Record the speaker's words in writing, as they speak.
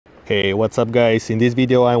Hey, what's up guys? In this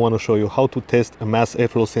video I want to show you how to test a mass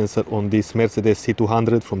airflow sensor on this Mercedes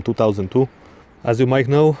C200 from 2002. As you might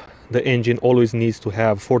know, the engine always needs to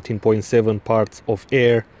have 14.7 parts of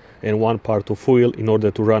air and 1 part of fuel in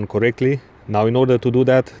order to run correctly. Now in order to do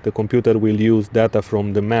that, the computer will use data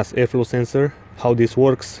from the mass airflow sensor. How this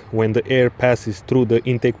works: when the air passes through the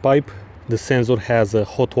intake pipe, the sensor has a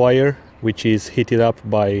hot wire which is heated up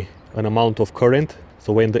by an amount of current.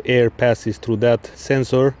 So when the air passes through that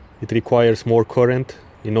sensor, it requires more current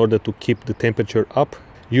in order to keep the temperature up.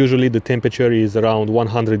 Usually the temperature is around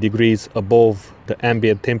 100 degrees above the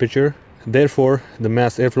ambient temperature. Therefore, the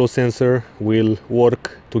mass airflow sensor will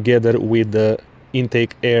work together with the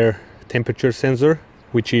intake air temperature sensor,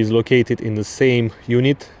 which is located in the same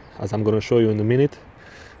unit, as I'm going to show you in a minute.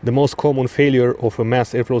 The most common failure of a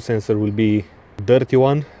mass airflow sensor will be a dirty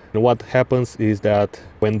one. And what happens is that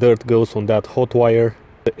when dirt goes on that hot wire,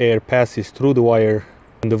 the air passes through the wire,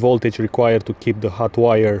 and the voltage required to keep the hot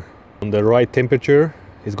wire on the right temperature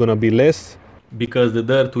is going to be less, because the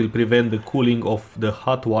dirt will prevent the cooling of the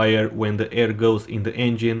hot wire when the air goes in the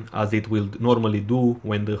engine, as it will normally do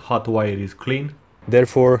when the hot wire is clean.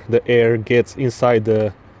 Therefore, the air gets inside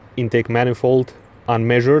the intake manifold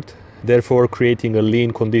unmeasured, therefore creating a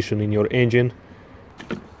lean condition in your engine.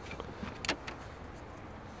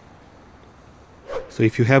 So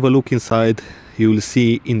if you have a look inside, you will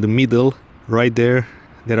see in the middle right there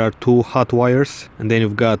are 2 hot wires, and then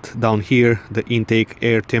you've got down here the intake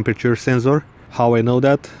air temperature sensor. How I know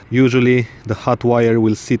that? Usually the hot wire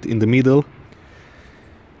will sit in the middle.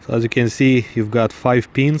 So as you can see, you've got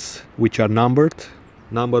 5 pins which are numbered.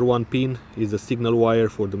 Number 1 pin is the signal wire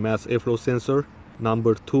for the mass airflow sensor.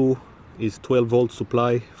 Number 2 is 12 volt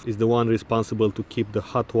supply, is the one responsible to keep the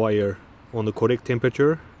hot wire on the correct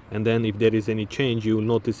temperature. And then if there is any change, you will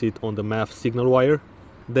notice it on the MAF signal wire.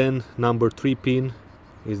 Then number 3 pin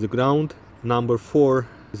is the ground. Number 4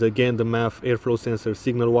 is again the MAF airflow sensor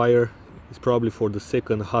signal wire. It's probably for the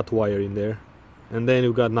second hot wire in there. And then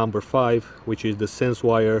you've got number 5, which is the sense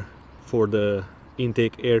wire for the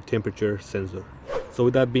intake air temperature sensor. So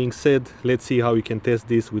with that being said, let's see how you can test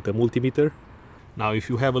this with a multimeter. Now if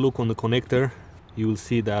you have a look on the connector, you will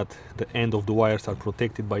see that the end of the wires are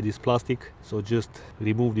protected by this plastic. So just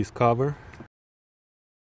remove this cover.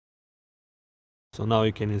 So now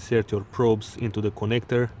you can insert your probes into the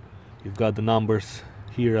connector. You've got the numbers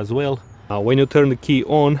here as well. Now when you turn the key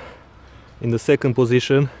on, in the second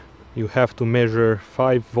position, you have to measure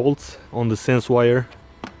 5 volts on the sense wire.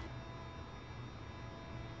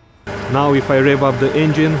 Now if I rev up the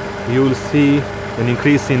engine, you will see an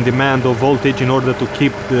increase in demand of voltage in order to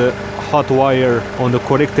keep the hot wire on the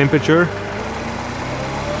correct temperature.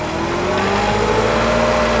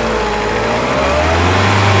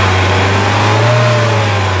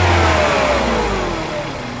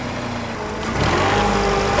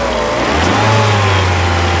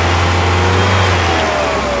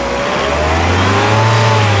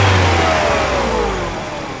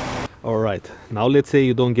 Alright, now let's say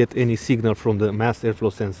you don't get any signal from the mass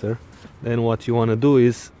airflow sensor. Then what you want to do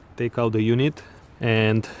is take out the unit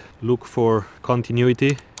and look for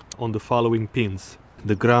continuity on the following pins: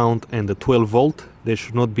 the ground and the 12 volt. There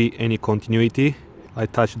should not be any continuity. I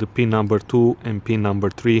touched the pin number 2 and pin number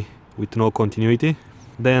 3 with no continuity.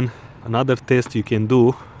 Then another test you can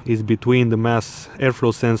do is between the mass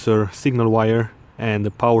airflow sensor signal wire and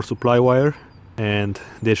the power supply wire, and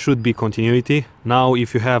there should be continuity. Now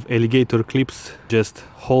if you have alligator clips, just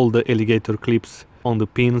hold the alligator clips on the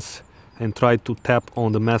pins and try to tap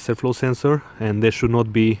on the mass airflow sensor, and there should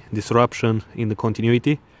not be disruption in the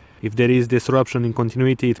continuity. If there is disruption in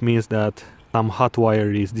continuity, it means that some hot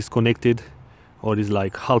wire is disconnected, or is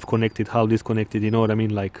like half connected, half disconnected, you know what I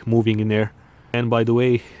mean, like moving in there. And by the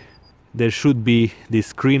way, there should be this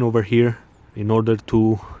screen over here in order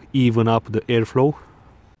to even up the airflow.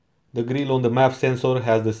 The grill on the MAF sensor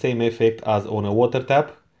has the same effect as on a water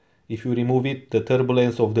tap. If you remove it, the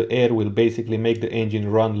turbulence of the air will basically make the engine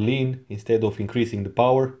run lean instead of increasing the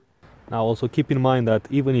power. Now also keep in mind that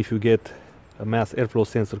even if you get a mass airflow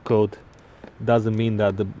sensor code, doesn't mean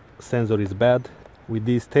that the sensor is bad. With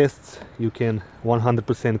these tests, you can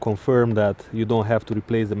 100% confirm that you don't have to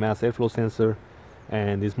replace the mass airflow sensor,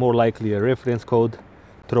 and it's more likely a reference code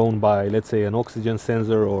thrown by, let's say, an oxygen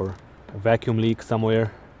sensor or a vacuum leak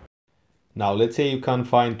somewhere. Now let's say you can't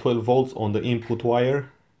find 12 volts on the input wire,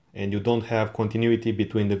 and you don't have continuity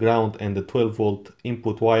between the ground and the 12 volt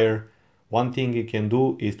input wire. One thing you can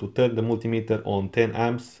do is to turn the multimeter on 10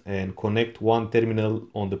 amps and connect one terminal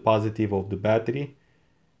on the positive of the battery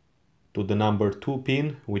to the number 2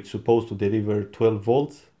 pin, which is supposed to deliver 12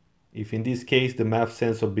 volts, If in this case the MAF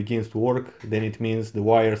sensor begins to work, then it means the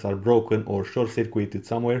wires are broken or short-circuited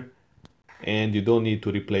somewhere, and you don't need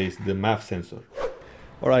to replace the MAF sensor.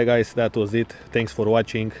 Alright guys, that was it. Thanks for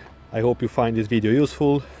watching. I hope you find this video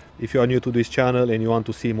useful. If you are new to this channel and you want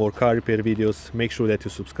to see more car repair videos, make sure that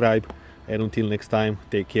you subscribe. And until next time,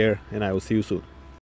 take care and I will see you soon.